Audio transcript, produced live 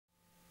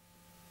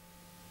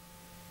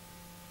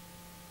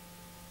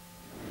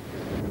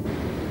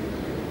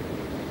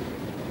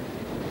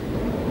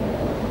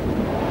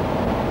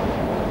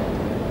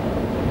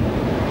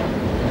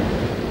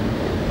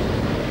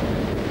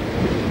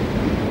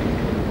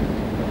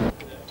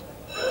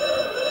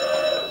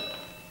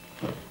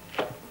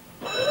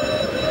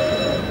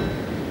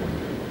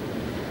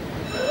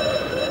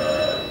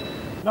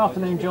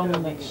afternoon,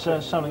 John. It's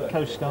Solent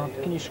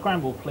Coastguard. Can you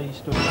scramble,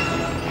 please?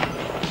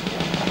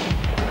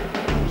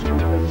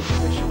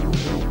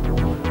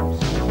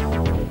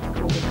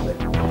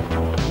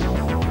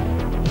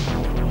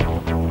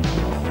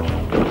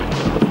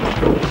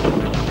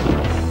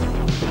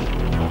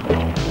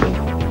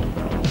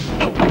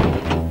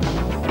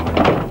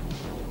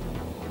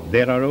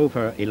 There are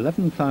over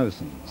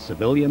 11,000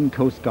 civilian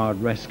Coast Guard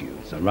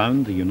rescues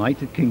around the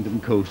United Kingdom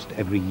coast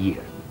every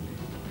year.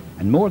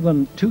 And more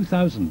than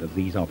 2,000 of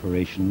these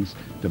operations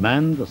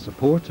demand the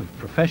support of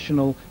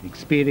professional,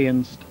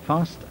 experienced,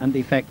 fast and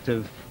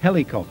effective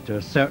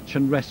helicopter search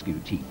and rescue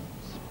teams.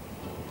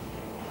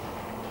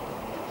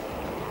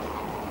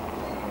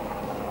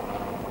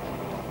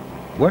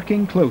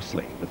 Working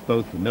closely with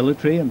both the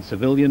military and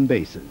civilian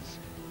bases,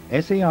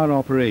 SAR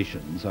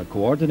operations are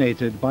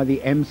coordinated by the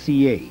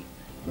MCA,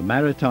 the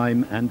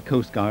Maritime and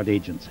Coastguard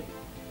Agency.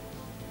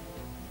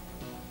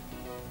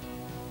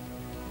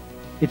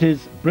 It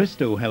is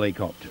Bristow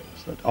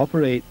Helicopters that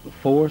operate the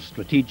 4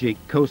 strategic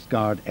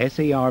Coastguard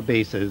SAR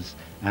bases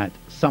at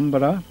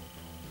Samborough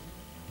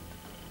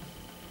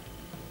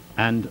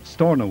and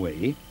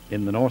Stornoway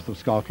in the north of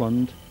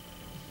Scotland,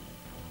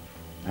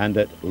 and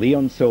at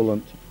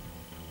Leon-Solent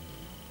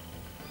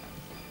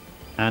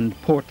and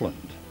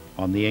Portland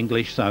on the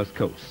English south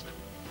coast.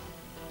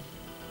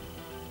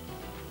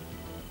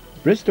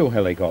 Bristow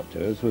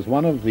Helicopters was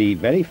one of the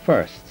very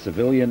first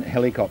civilian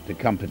helicopter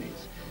companies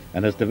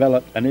and has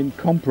developed an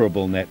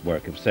incomparable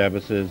network of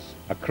services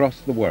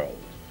across the world,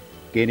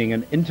 gaining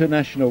an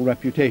international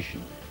reputation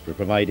for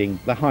providing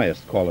the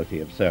highest quality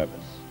of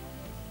service.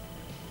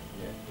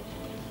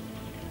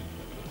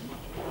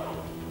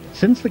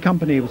 Since the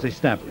company was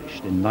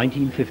established in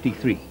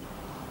 1953,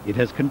 it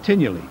has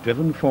continually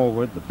driven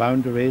forward the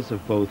boundaries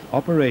of both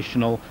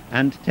operational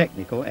and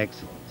technical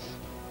excellence.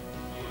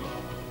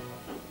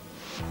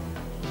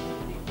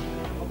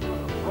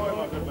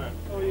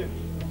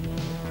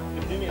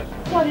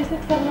 Sorry,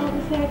 67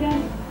 Alpha, say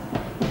again.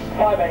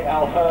 58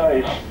 Alpha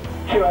is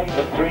 28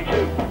 and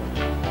 32.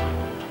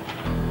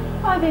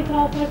 58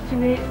 Alpha,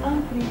 28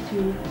 and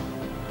 32.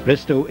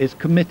 Bristow is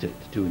committed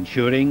to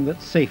ensuring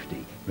that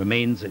safety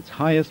remains its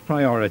highest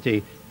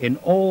priority in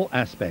all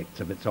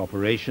aspects of its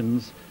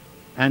operations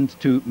and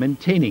to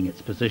maintaining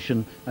its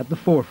position at the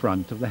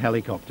forefront of the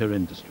helicopter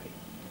industry.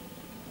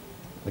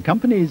 The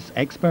company's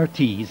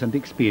expertise and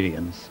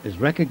experience is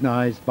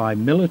recognized by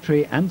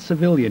military and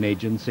civilian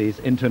agencies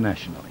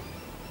internationally.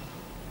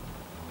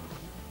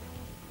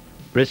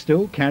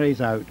 Bristow carries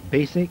out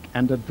basic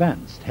and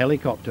advanced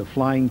helicopter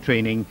flying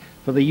training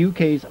for the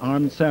UK's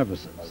armed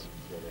services,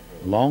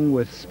 along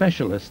with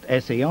specialist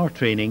SAR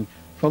training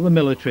for the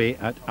military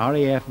at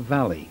RAF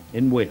Valley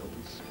in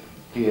Wales.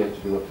 Here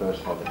to do a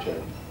first hover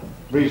check.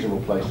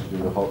 Reasonable place to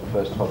do the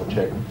first hover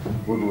check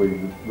would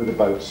be with a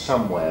boat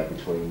somewhere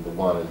between the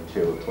 1 and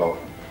 2 o'clock.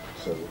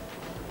 So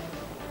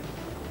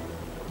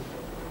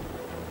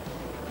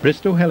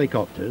Bristow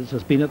Helicopters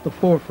has been at the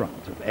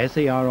forefront of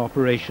SAR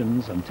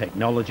operations and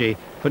technology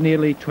for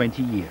nearly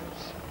 20 years.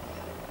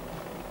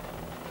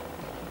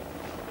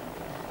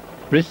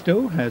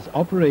 Bristow has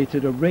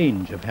operated a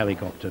range of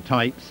helicopter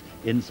types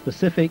in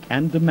specific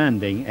and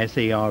demanding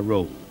SAR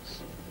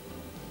roles.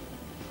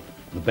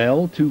 The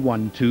Bell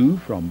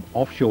 212 from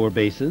offshore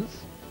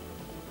bases,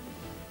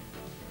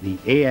 the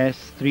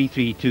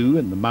AS332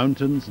 in the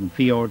mountains and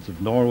fjords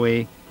of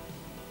Norway,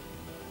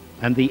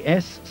 and the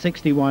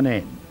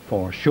S61N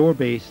for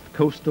shore-based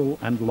coastal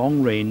and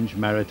long-range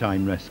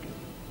maritime rescue.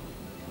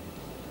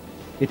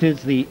 It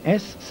is the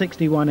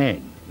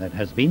S61N that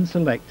has been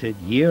selected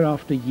year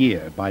after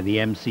year by the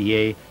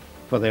MCA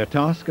for their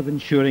task of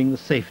ensuring the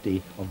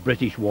safety of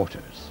British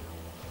waters,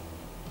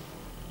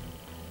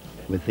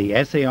 with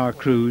the SAR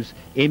crews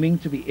aiming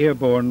to be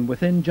airborne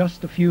within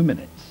just a few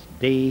minutes,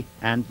 day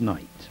and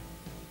night.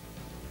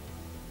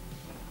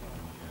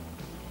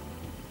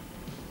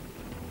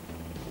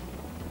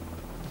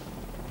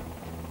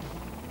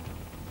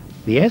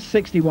 The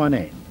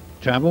S61N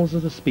travels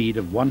at a speed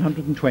of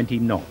 120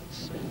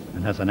 knots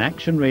and has an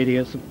action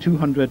radius of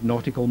 200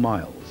 nautical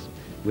miles,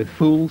 with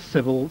full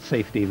civil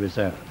safety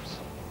reserves.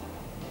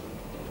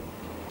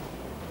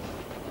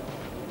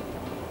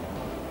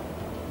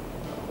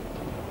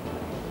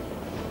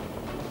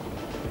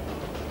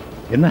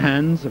 In the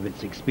hands of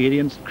its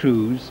experienced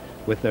crews,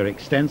 with their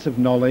extensive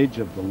knowledge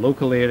of the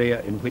local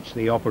area in which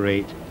they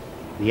operate,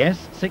 the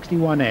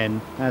S61N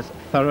has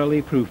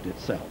thoroughly proved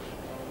itself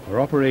for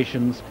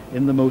operations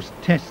in the most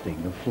testing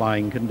of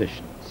flying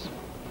conditions.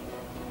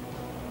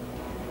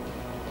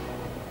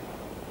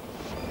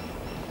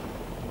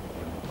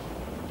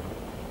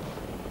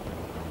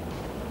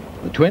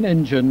 The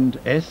twin-engined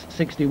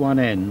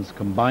S61N's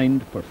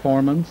combined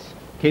performance,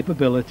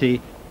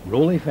 capability,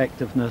 role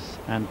effectiveness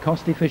and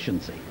cost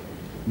efficiency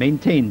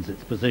maintains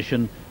its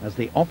position as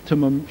the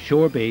optimum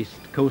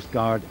shore-based Coast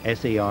Guard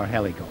SAR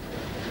helicopter.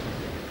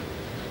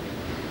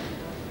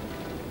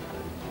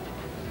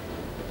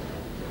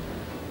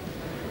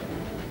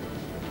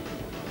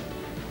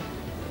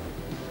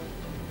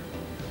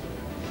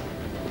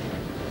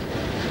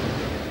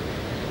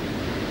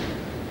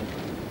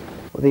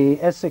 The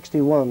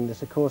S61,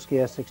 the Sikorsky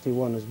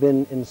S61, has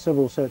been in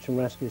civil search and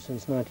rescue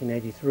since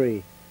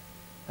 1983,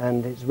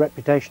 and its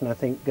reputation, I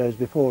think, goes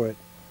before it.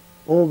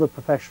 All the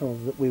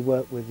professionals that we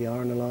work with, the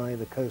RNLI,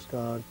 the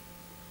Coastguard,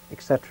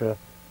 etc.,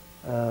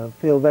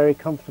 feel very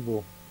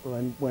comfortable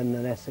when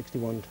an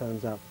S61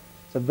 turns up.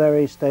 It's a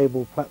very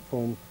stable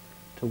platform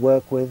to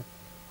work with.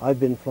 I've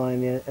been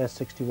flying the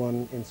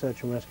S61 in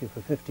search and rescue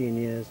for 15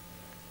 years,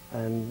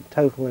 and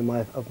total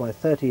of my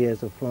 30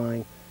 years of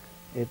flying,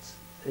 it's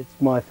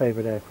my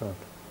favourite aircraft.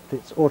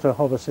 Its auto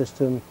hover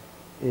system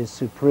is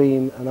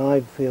supreme, and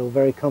I feel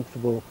very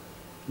comfortable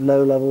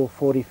low level,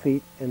 40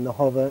 feet in the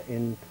hover,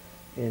 in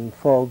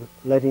fog,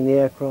 letting the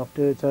aircraft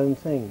do its own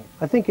thing.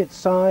 I think its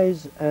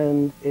size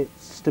and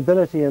its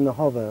stability in the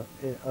hover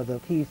are the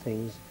key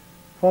things,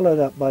 followed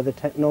up by the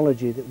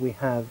technology that we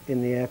have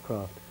in the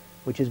aircraft,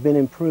 which has been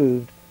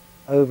improved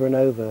over and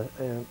over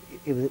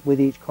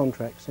with each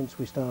contract since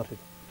we started.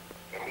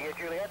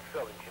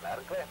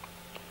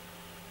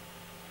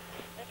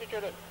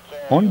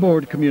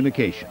 Onboard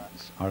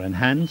communications are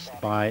enhanced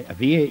by a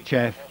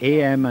VHF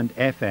AM and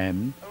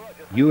FM,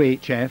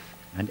 UHF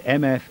and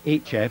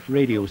MF-HF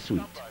radio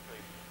suite,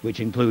 which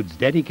includes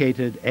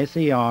dedicated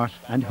SAR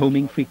and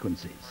homing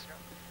frequencies,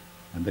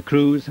 and the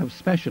crews have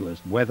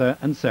specialist weather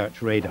and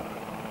search radar.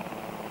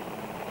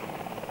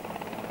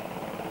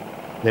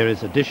 There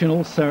is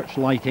additional search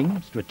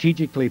lighting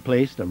strategically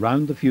placed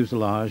around the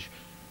fuselage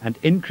and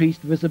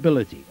increased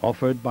visibility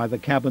offered by the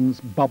cabin's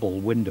bubble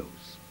windows.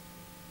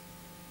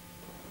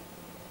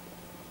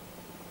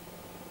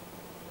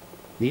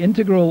 The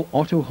integral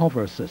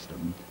auto-hover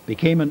system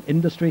became an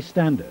industry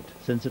standard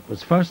since it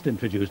was first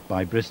introduced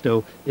by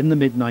Bristow in the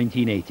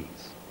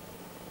mid-1980s.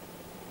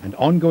 And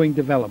ongoing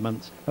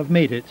developments have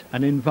made it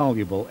an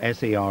invaluable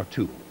SAR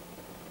tool.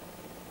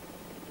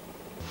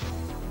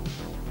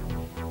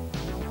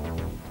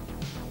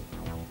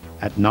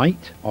 At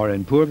night or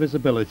in poor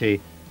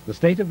visibility, the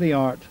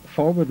state-of-the-art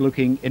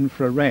forward-looking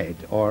infrared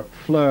or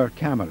FLIR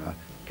camera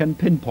can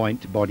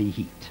pinpoint body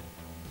heat.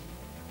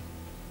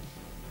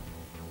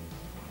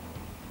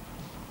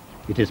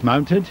 It is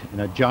mounted in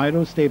a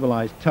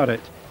gyro-stabilized turret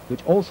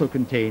which also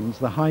contains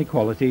the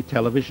high-quality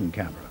television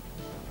camera.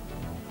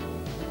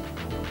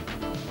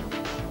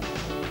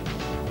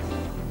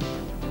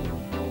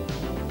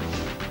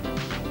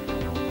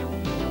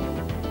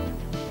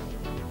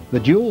 The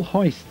dual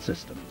hoist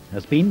system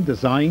has been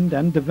designed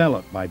and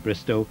developed by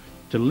Bristow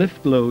to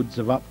lift loads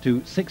of up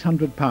to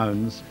 600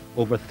 pounds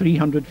over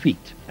 300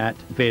 feet at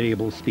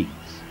variable speeds.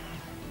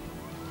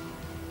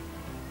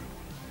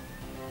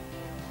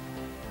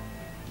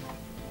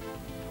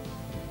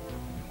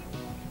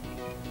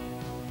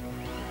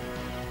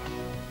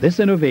 This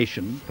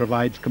innovation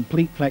provides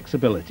complete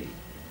flexibility,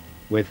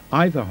 with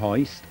either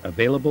hoist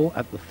available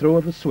at the throw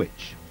of a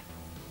switch,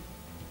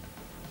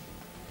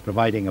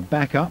 providing a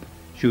backup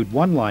should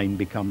one line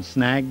become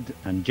snagged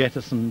and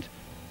jettisoned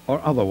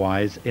or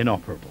otherwise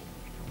inoperable.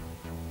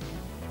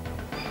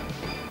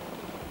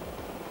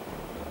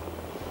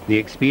 The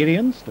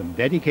experienced and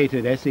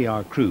dedicated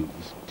SAR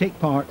crews take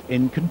part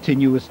in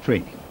continuous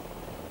training,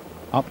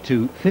 up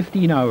to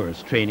 15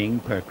 hours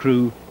training per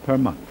crew per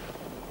month,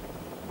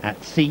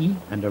 at sea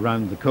and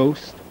around the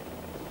coast,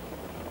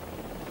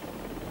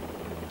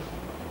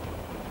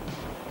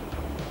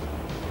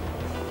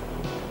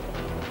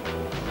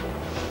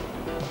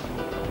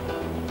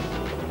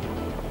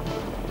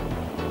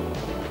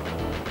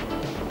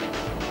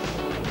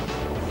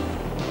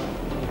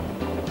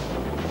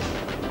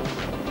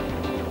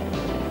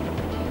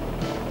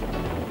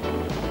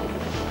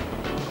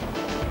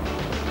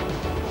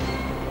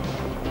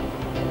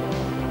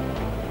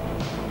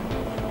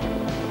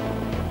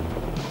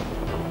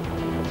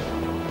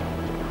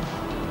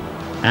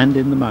 and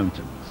in the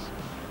mountains.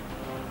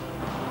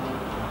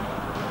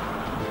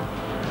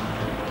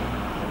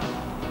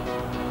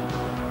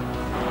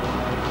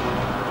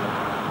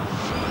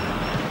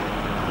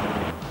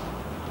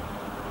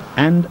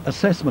 And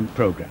assessment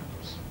programs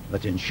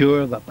that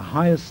ensure that the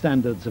highest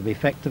standards of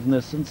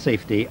effectiveness and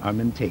safety are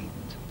maintained.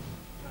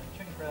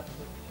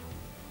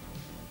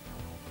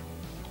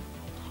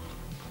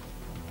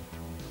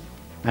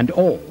 And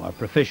all are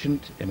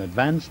proficient in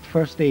advanced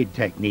first aid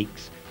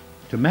techniques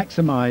to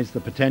maximize the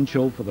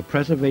potential for the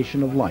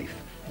preservation of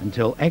life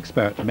until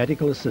expert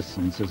medical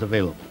assistance is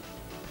available.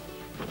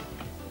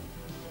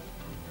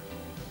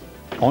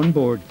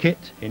 Onboard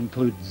kit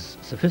includes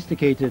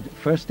sophisticated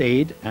first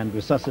aid and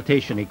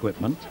resuscitation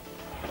equipment,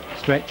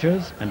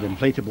 stretchers and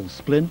inflatable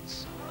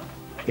splints,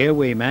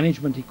 airway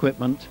management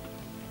equipment,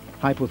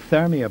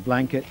 hypothermia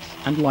blankets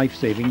and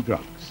life-saving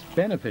drugs.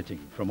 Benefiting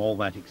from all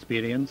that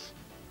experience,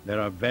 there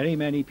are very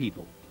many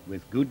people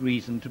with good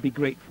reason to be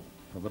grateful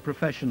for the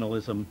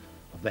professionalism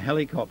of the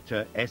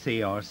helicopter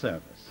SAR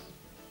service.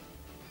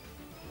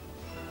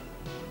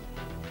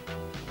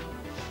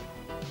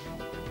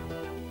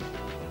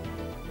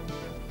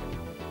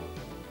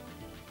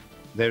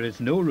 There is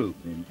no room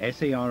in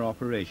SAR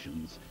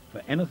operations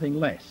for anything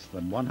less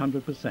than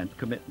 100%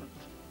 commitment,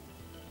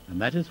 and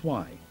that is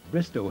why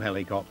Bristow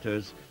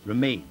Helicopters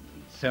remain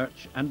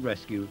search and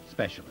rescue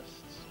specialists.